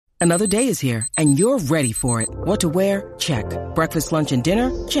Another day is here, and you're ready for it. What to wear? Check. Breakfast, lunch, and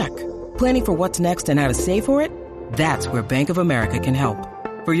dinner? Check. Planning for what's next and how to save for it? That's where Bank of America can help.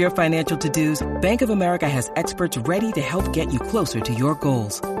 For your financial to-dos, Bank of America has experts ready to help get you closer to your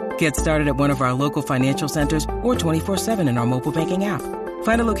goals. Get started at one of our local financial centers or 24/7 in our mobile banking app.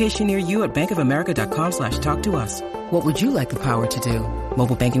 Find a location near you at bankofamerica.com/talktous. What would you like the power to do?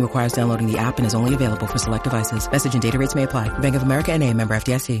 Mobile banking requires downloading the app and is only available for select devices. Message and data rates may apply. Bank of America N.A., member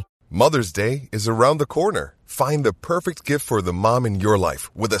FDIC. Mother's Day is around the corner. Find the perfect gift for the mom in your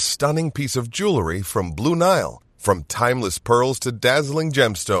life with a stunning piece of jewelry from Blue Nile. From timeless pearls to dazzling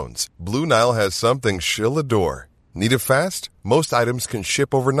gemstones, Blue Nile has something she'll adore. Need it fast? Most items can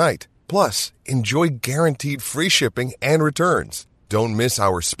ship overnight. Plus, enjoy guaranteed free shipping and returns. Don't miss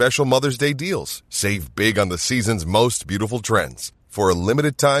our special Mother's Day deals. Save big on the season's most beautiful trends. For a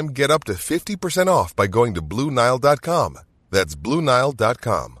limited time, get up to 50% off by going to BlueNile.com. That's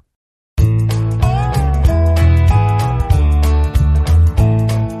BlueNile.com.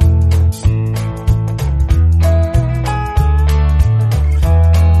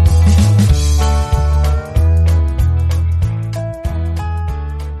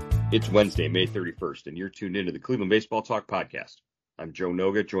 It's Wednesday, May 31st, and you're tuned into the Cleveland Baseball Talk podcast. I'm Joe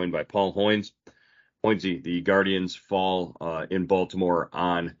Noga, joined by Paul Hoynes. Hoynesy, the Guardians fall in Baltimore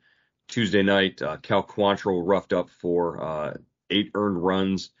on Tuesday night. Cal Quantrill roughed up for 8 earned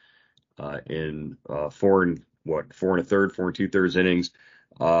runs in 4 and 2/3 innings.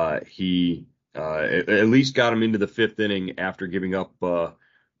 He at least got him into the 5th inning after giving up a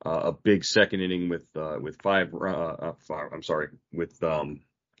big second inning with 5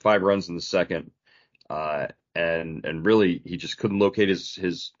 runs in the second. And really, he just couldn't locate his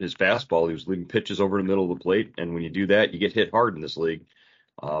fastball. He was leaving pitches over the middle of the plate, and when you do that, you get hit hard in this league.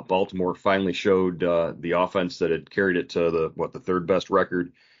 Baltimore finally showed the offense that had carried it to the third best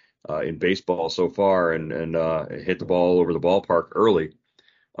record in baseball so far, and hit the ball over the ballpark early.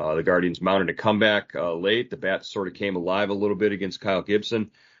 The Guardians mounted a comeback late. The bat sort of came alive a little bit against Kyle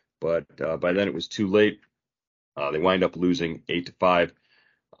Gibson, but by then it was too late. They wind up losing 8-5.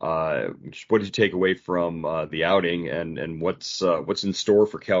 What did you take away from the outing, and what's in store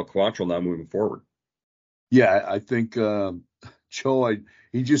for Cal Quantrill now moving forward? Yeah, I think Joe,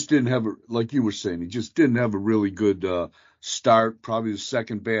 he just didn't have like you were saying, he just didn't have a really good start. Probably the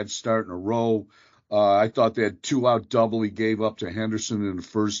second bad start in a row. I thought that 2-out double he gave up to Henderson in the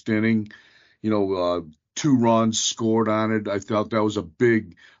first inning. 2 runs scored on it. I thought that was a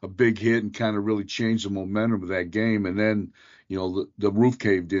big hit and kind of really changed the momentum of that game. And then, the roof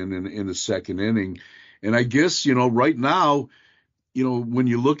caved in the second inning. And I guess, right now, when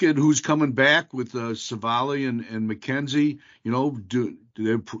you look at who's coming back with Savali and McKenzie,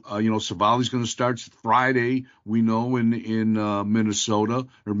 Savali's going to start Friday, we know, in Minnesota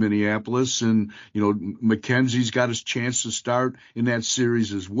or Minneapolis. And, McKenzie's got his chance to start in that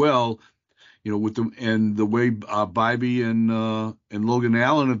series as well. With the way Bybee and Logan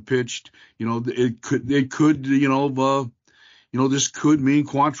Allen have pitched, this could mean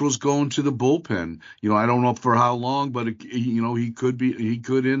Quantrill's going to the bullpen. I don't know for how long, but he could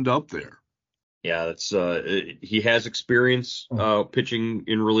end up there. Yeah, that's he has experience pitching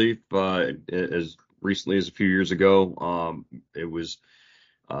in relief as recently as a few years ago. It was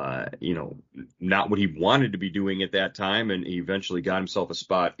not what he wanted to be doing at that time, and he eventually got himself a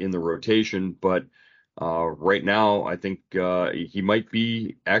spot in the rotation. But right now, I think he might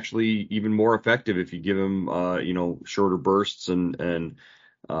be actually even more effective if you give him, shorter bursts and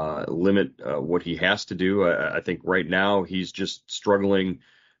limit what he has to do. I think right now he's just struggling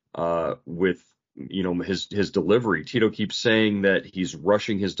with, his delivery. Tito keeps saying that he's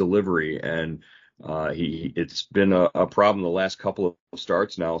rushing his delivery, and it's been a problem the last couple of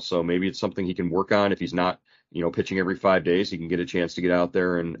starts now. So maybe it's something he can work on if he's not, pitching every 5 days. He can get a chance to get out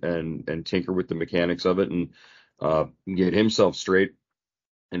there and tinker with the mechanics of it and get himself straight.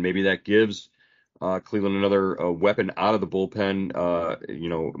 And maybe that gives Cleveland another weapon out of the bullpen.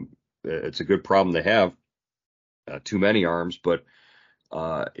 It's a good problem to have, too many arms. But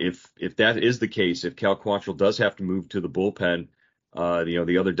if that is the case, if Cal Quantrill does have to move to the bullpen,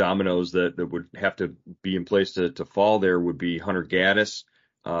 the other dominoes that would have to be in place to fall there would be Hunter Gaddis,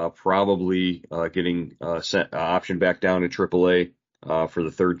 probably getting option back down to AAA for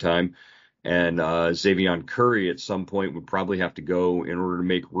the third time. And Xavier Curry at some point would probably have to go in order to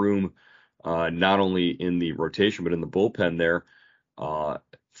make room, not only in the rotation, but in the bullpen there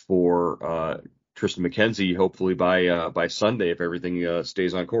for Tristan McKenzie, hopefully by Sunday, if everything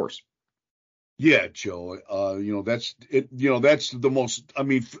stays on course. Yeah, Joe, that's it. That's the most,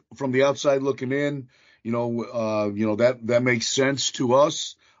 from the outside looking in, that makes sense to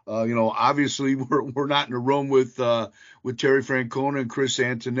us. Obviously we're not in a room with Terry Francona and Chris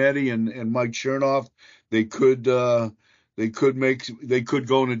Antonetti and Mike Chernoff. They could go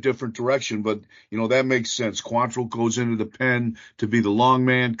in a different direction, but that makes sense. Quantrill goes into the pen to be the long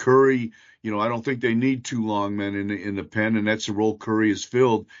man. Curry, I don't think they need two long men in the pen, and that's the role Curry has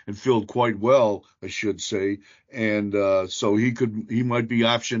filled quite well, I should say. And so he might be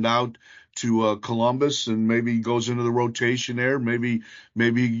optioned out to Columbus, and maybe he goes into the rotation there. Maybe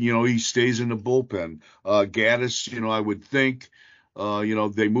he stays in the bullpen. Gaddis, I would think.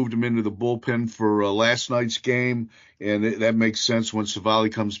 They moved him into the bullpen for last night's game, and that makes sense when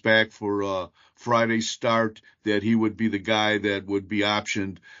Savali comes back for Friday's start, that he would be the guy that would be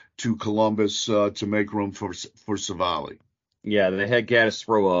optioned to Columbus to make room for Savali. Yeah, they had Gaddis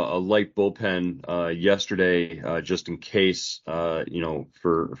throw a light bullpen yesterday, just in case,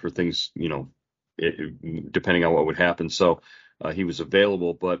 for things, depending on what would happen. So he was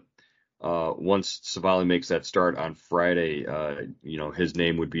available, but once Savali makes that start on Friday, his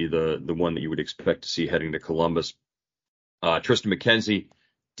name would be the one that you would expect to see heading to Columbus. Tristan McKenzie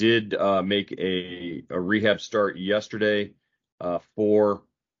did make a rehab start yesterday for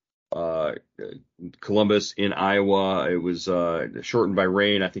Columbus in Iowa. It was shortened by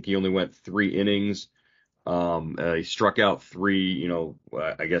rain. I think he only went 3 innings. He struck out 3.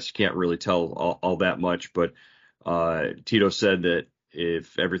 I guess you can't really tell all that much, but Tito said that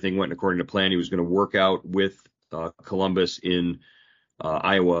if everything went according to plan, he was going to work out with Columbus in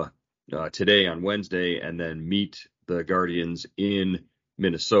Iowa today on Wednesday, and then meet the Guardians in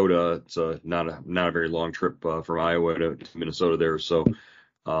Minnesota. It's not a very long trip from Iowa to Minnesota there, so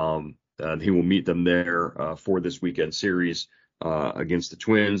he will meet them there for this weekend series against the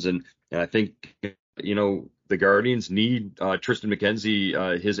Twins. And I think the Guardians need Tristan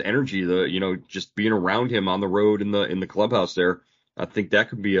McKenzie, his energy, just being around him on the road in the clubhouse there. I think that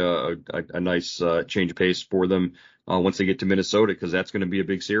could be a nice change of pace for them once they get to Minnesota, because that's going to be a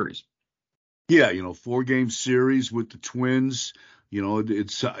big series. Yeah, 4-game series with the Twins.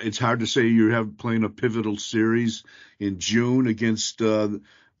 It's hard to say you're playing a pivotal series in June against.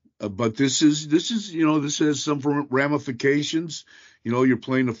 But this has some ramifications. You're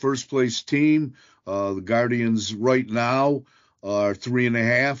playing the first place team. The Guardians right now are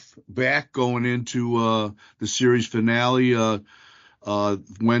 3.5 back going into the series finale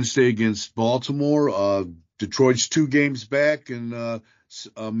Wednesday against Baltimore. Detroit's 2 games back, and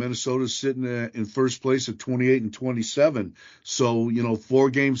Minnesota's sitting in first place at 28 and 27. So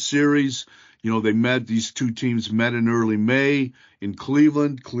 4-game series. These two teams met in early May in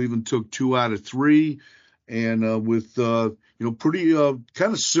Cleveland. Cleveland took 2 out of 3, and with pretty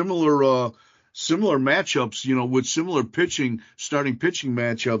kind of similar matchups. With similar starting pitching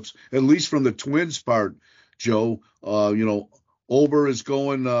matchups, at least from the Twins' part, Joe. Ober is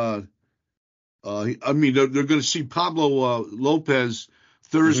going. They're going to see Pablo Lopez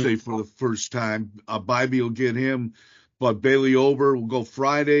Thursday for the first time. Bybee will get him, but Bailey Ober will go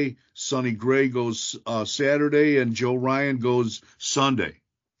Friday. Sonny Gray goes Saturday, and Joe Ryan goes Sunday.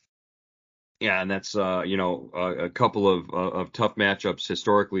 Yeah, and that's a couple of tough matchups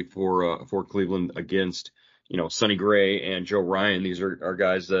historically for Cleveland against Sonny Gray and Joe Ryan. These are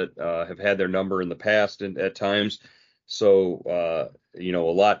guys that have had their number in the past and at times. So a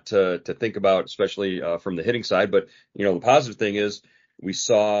lot to think about, especially from the hitting side. But the positive thing is, we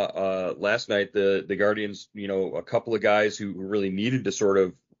saw last night the Guardians, a couple of guys who really needed to sort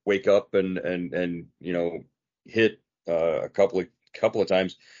of wake up and hit a couple of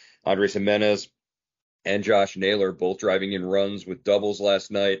times. Andres Jimenez and Josh Naylor both driving in runs with doubles last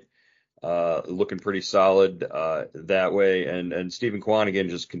night, looking pretty solid that way. And Stephen Kwan again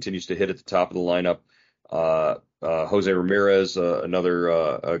just continues to hit at the top of the lineup. Jose Ramirez, another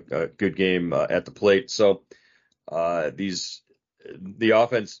a good game at the plate. So the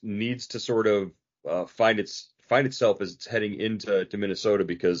offense needs to sort of find itself as it's heading into Minnesota,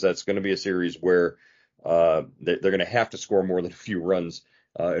 because that's going to be a series where they're going to have to score more than a few runs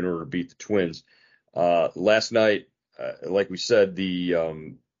in order to beat the Twins. Last night, like we said,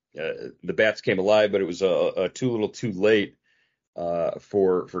 the bats came alive, but it was too little too late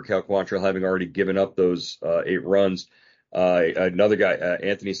for Cal Quantrill, having already given up those 8 runs. Another guy,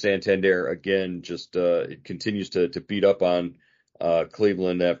 Anthony Santander, again, just continues to beat up on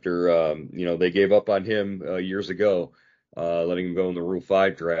Cleveland after they gave up on him years ago, letting him go in the Rule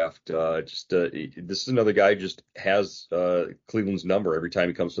 5 draft. This is another guy who just has Cleveland's number every time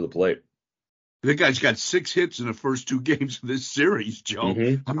he comes to the plate. The guy's got 6 hits in the first 2 games of this series, Joe.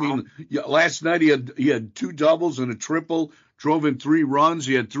 Mm-hmm. Last night he had 2 doubles and a triple, drove in 3 runs.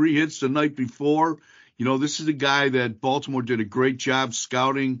 He had 3 hits the night before. This is a guy that Baltimore did a great job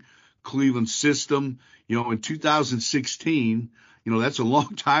scouting Cleveland's system. In 2016, that's a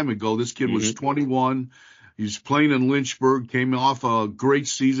long time ago. This kid was 21. He's playing in Lynchburg, came off a great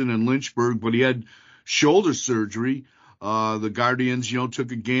season in Lynchburg, but he had shoulder surgery. The Guardians,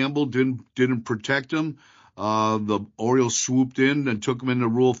 took a gamble, didn't protect him. The Orioles swooped in and took him into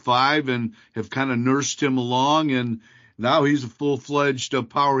Rule 5 and have kind of nursed him along. And now he's a full-fledged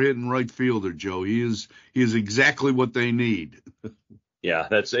power hitting right fielder, Joe. He is exactly what they need. Yeah,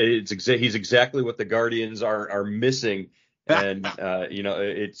 he's exactly what the Guardians are missing. And,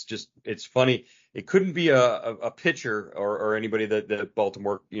 it's funny. It couldn't be a pitcher or anybody that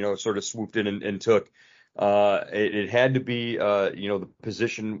Baltimore, sort of swooped in and took. It had to be, the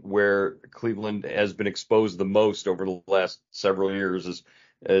position where Cleveland has been exposed the most over the last several years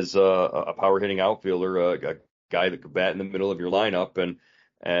as a power hitting outfielder, a guy that could bat in the middle of your lineup.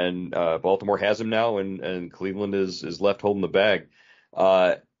 And Baltimore has him now, and Cleveland is left holding the bag.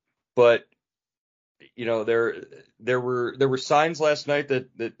 But there were signs last night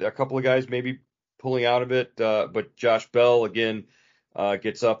that a couple of guys may be pulling out of it. But Josh Bell again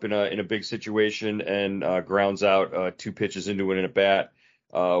gets up in a big situation and grounds out 2 pitches into it in a bat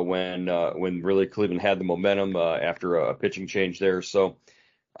when really Cleveland had the momentum after a pitching change there. So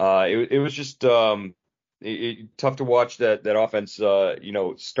it was just tough to watch that offense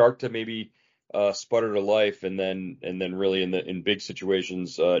start to maybe sputter to life and then really in big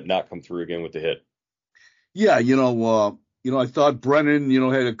situations not come through again with the hit. Yeah, I thought Brennan,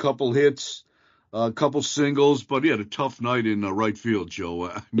 had a couple hits, a couple singles, but he had a tough night in right field, Joe.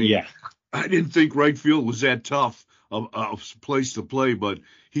 I mean, yeah. I didn't think right field was that tough a place to play, but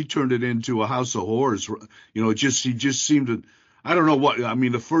he turned it into a house of horrors. He just seemed to, I don't know what, I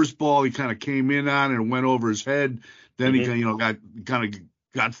mean, the first ball he kind of came in on and went over his head. Then he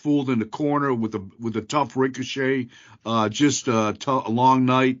got fooled in the corner with a tough ricochet. Just a long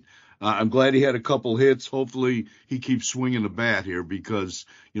night. I'm glad he had a couple hits. Hopefully he keeps swinging the bat here because,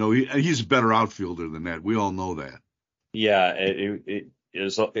 he's a better outfielder than that. We all know that. Yeah,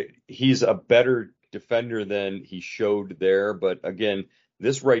 he's a better defender than he showed there. But again,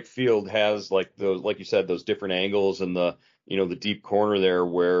 this right field has like you said, those different angles and the deep corner there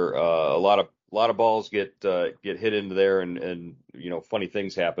where a lot of balls get hit into there and funny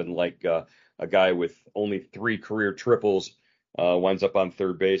things happen, like a guy with only 3 career triples winds up on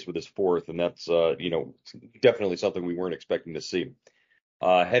third base with his 4th, and that's definitely something we weren't expecting to see.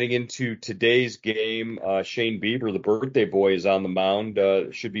 Heading into today's game, Shane Bieber, the birthday boy, is on the mound.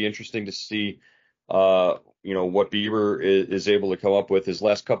 Should be interesting to see what Bieber is able to come up with. His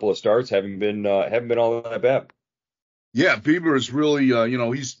last couple of starts haven't been all that bad. Yeah, Bieber is really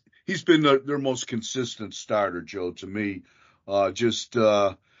he's been their most consistent starter, Joe, to me.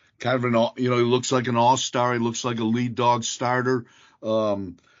 Kind of he looks like an all-star. He looks like a lead dog starter.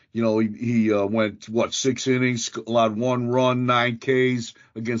 He went 6 innings, allowed 1 run, 9 Ks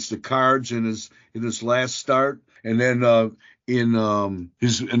against the Cards in his last start, and then in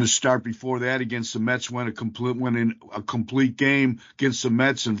his start before that against the Mets went in a complete game against the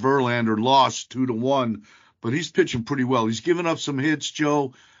Mets, and Verlander lost 2-1. But he's pitching pretty well. He's given up some hits,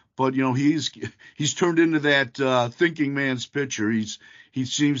 Joe, but he's turned into that thinking man's pitcher. He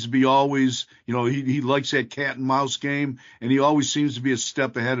seems to be always, he likes that cat and mouse game, and he always seems to be a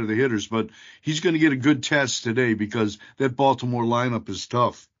step ahead of the hitters. But he's going to get a good test today because that Baltimore lineup is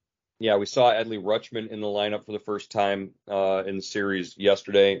tough. Yeah, we saw Adley Rutschman in the lineup for the first time in the series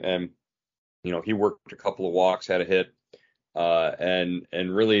yesterday, and he worked a couple of walks, had a hit,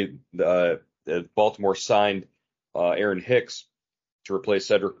 and really Baltimore signed Aaron Hicks to replace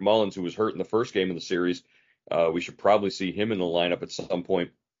Cedric Mullins, who was hurt in the first game of the series. We should probably see him in the lineup at some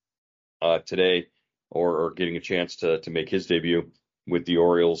point today, or getting a chance to make his debut with the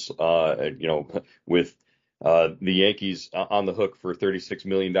Orioles. With the Yankees on the hook for $36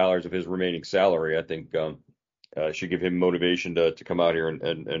 million of his remaining salary, I think should give him motivation to come out here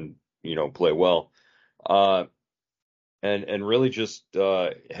and play well. And really just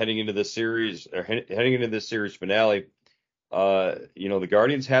heading into this series finale, the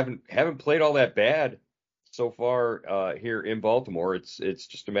Guardians haven't played all that bad so far here in Baltimore. It's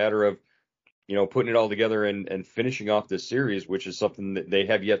just a matter of putting it all together and finishing off this series, which is something that they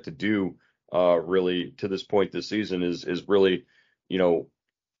have yet to do really to this point this season. Is really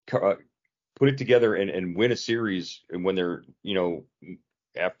put it together and win a series when they're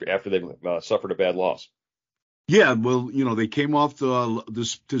after they've suffered a bad loss. Yeah, well, they came off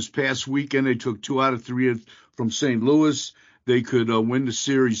this past weekend. They took 2 out of 3 from St. Louis. they could win the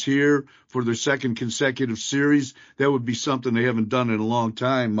series here for their second consecutive series. That would be something they haven't done in a long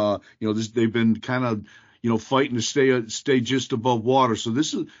time. They've been kind of, fighting to stay just above water. So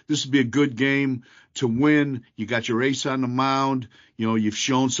this would be a good game to win. You got your ace on the mound. You've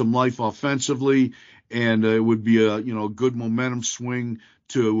shown some life offensively, and it would be a good momentum swing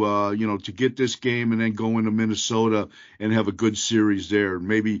to get this game and then go into Minnesota and have a good series there.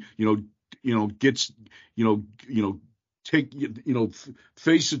 Maybe take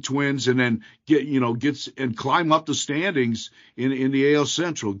face the Twins and then gets and climb up the standings in the AL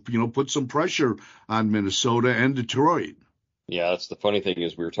Central. Put some pressure on Minnesota and Detroit. Yeah, that's the funny thing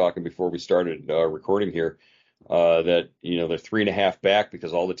is we were talking before we started recording here that they're 3.5 back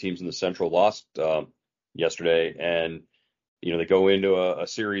because all the teams in the Central lost yesterday, and they go into a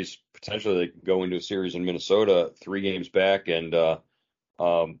series, potentially they go into a series in Minnesota 3 games back, and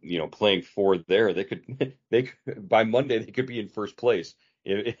playing 4 there, they could by Monday they could be in first place.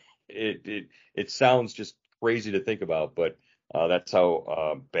 It sounds just crazy to think about, but that's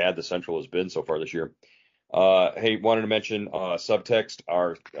how bad the Central has been so far this year. Hey, wanted to mention Subtext,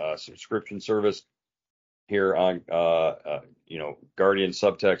 our subscription service here on Guardian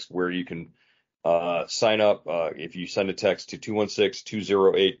Subtext, where you can sign up if you send a text to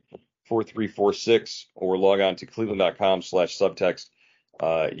 216-208-4346 or log on to cleveland.com/subtext.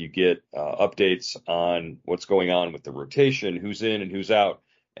 You get updates on what's going on with the rotation, who's in and who's out,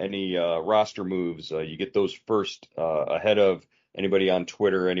 any roster moves. You get those first ahead of anybody on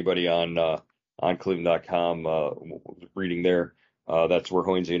Twitter, anybody on cleveland.com reading there. That's where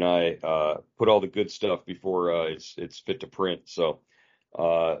Hoynesy and I put all the good stuff before it's fit to print. So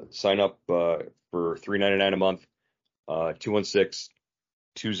sign up for $3.99 a month,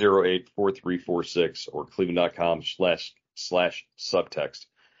 216-208-4346 or cleveland.com/subtext.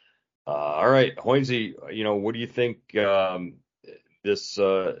 All right, Hoynesy, what do you think? This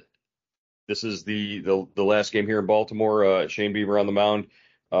is the last game here in Baltimore. Shane Bieber on the mound.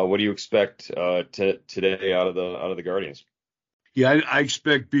 What do you expect today out of the Guardians? Yeah, I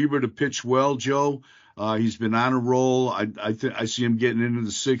expect Bieber to pitch well, Joe. He's been on a roll. I see him getting into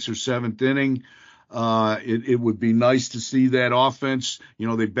the 6th or 7th inning. It would be nice to see that offense.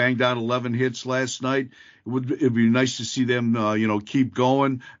 They banged out 11 hits last night. It'd be nice to see them, keep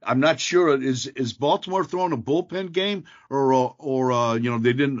going. I'm not sure. Is Baltimore throwing a bullpen game or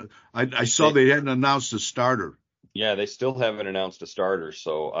they didn't? I saw they hadn't announced a starter. Yeah, they still haven't announced a starter.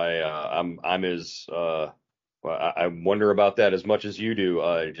 So I'm as I wonder about that as much as you do,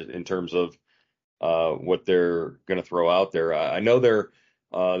 just in terms of what they're going to throw out there. I know their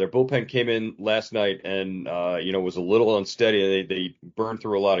bullpen came in last night and was a little unsteady. They burned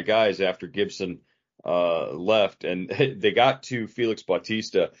through a lot of guys after Gibson left, and they got to Felix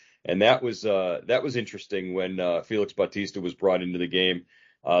Bautista, and that was interesting when Felix Bautista was brought into the game.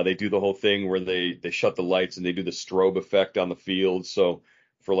 They do the whole thing where they shut the lights and they do the strobe effect on the field. So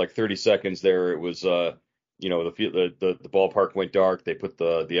for like 30 seconds there, it was the ballpark went dark. They put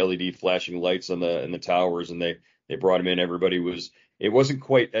the LED flashing lights in the towers, and they brought him in. It wasn't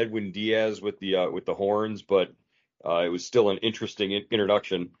quite Edwin Diaz with the horns, but it was still an interesting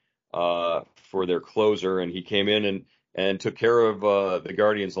introduction for their closer, and he came in and took care of the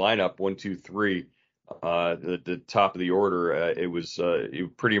Guardians lineup 1, 2, 3. The top of the order. It was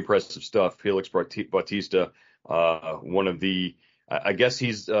pretty impressive stuff. Felix Bautista, one of the, I guess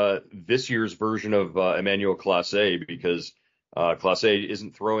he's this year's version of Emmanuel Clase, because Clase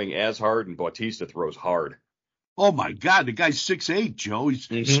isn't throwing as hard and Bautista throws hard. Oh my God, the guy's 6'8", Joe. He's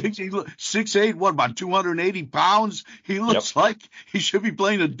 6'8", what, about 280 pounds? He looks like he should be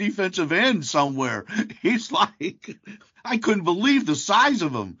playing a defensive end somewhere. He's like, I couldn't believe the size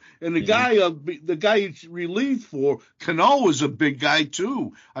of him. And the guy he's relieved for, Cano, is a big guy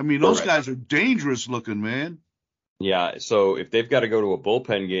too. I mean, those guys are dangerous looking, man. Yeah, so if they've got to go to a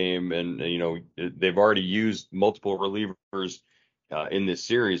bullpen game, and they've already used multiple relievers in this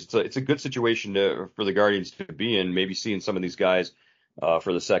series, it's a good situation for the Guardians to be in. Maybe seeing some of these guys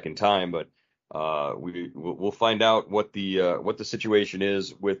for the second time, but we'll find out what the situation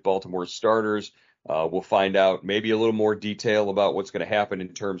is with Baltimore's starters. We'll find out maybe a little more detail about what's going to happen in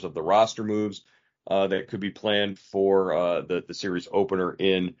terms of the roster moves that could be planned for the series opener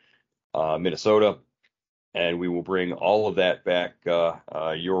in Minnesota. And we will bring all of that back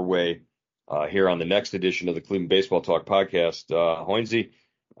your way here on the next edition of the Cleveland Baseball Talk podcast. Hoynesy,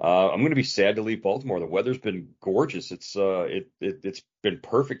 I'm going to be sad to leave Baltimore. The weather's been gorgeous. It's been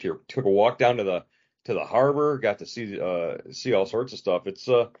perfect here. Took a walk down to the harbor, got to see all sorts of stuff. It's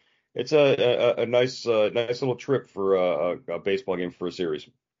a nice little trip for a baseball game for a series.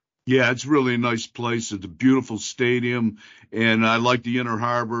 Yeah, it's really a nice place. It's a beautiful stadium, and I like the Inner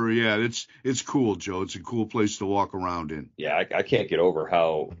Harbor. Yeah, it's cool, Joe. It's a cool place to walk around in. Yeah, I can't get over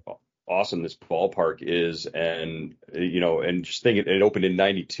how awesome this ballpark is, and and just think it opened in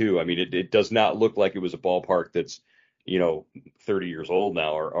 '92. I mean, it does not look like it was a ballpark that's 30 years old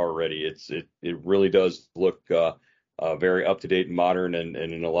now or already. It really does look very up to date and modern, and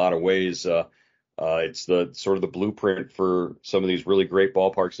in a lot of ways, it's the sort of the blueprint for some of these really great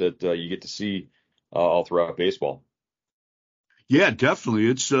ballparks that you get to see all throughout baseball. Yeah, definitely.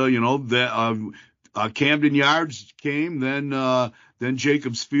 It's that Camden Yards came, then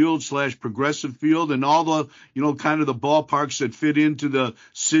Jacobs Field / Progressive Field, and all the kind of the ballparks that fit into the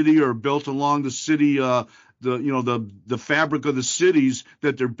city or built along the city. The fabric of the cities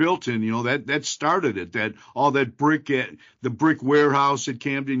that they're built in, that started it. That all that the brick warehouse at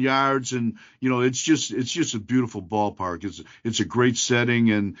Camden Yards, and it's just a beautiful ballpark. It's a great setting,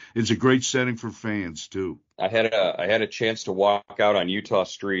 and it's a great setting for fans too. I had a chance to walk out on Utah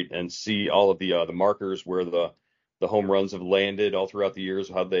Street and see all of the markers where the home runs have landed all throughout the years.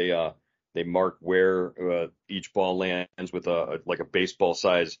 How they mark where each ball lands with like a baseball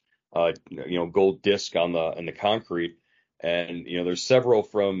size gold disc on the concrete. And there's several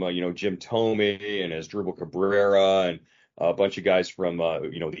from Jim Tomey and Asdrubal Cabrera and a bunch of guys from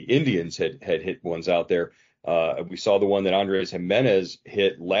the Indians had hit ones out there. We saw the one that Andres Jimenez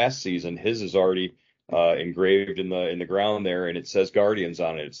hit last season. His is already engraved in the ground there, and it says Guardians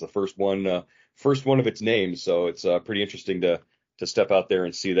on it. It's the first one of its name, so it's pretty interesting to step out there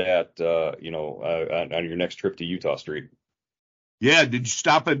and see that on your next trip to Utah Street. Yeah, did you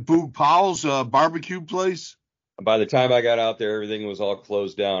stop at Boog Powell's barbecue place? By the time I got out there, everything was all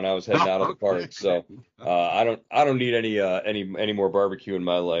closed down. I was heading out of the park, so I don't need any more barbecue in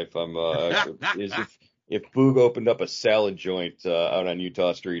my life. If Boog opened up a salad joint out on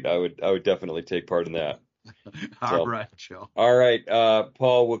Utah Street, I would definitely take part in that. All right, Joe. All right,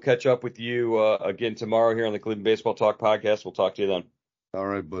 Paul, we'll catch up with you again tomorrow here on the Cleveland Baseball Talk podcast. We'll talk to you then. All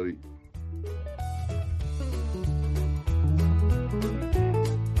right, buddy.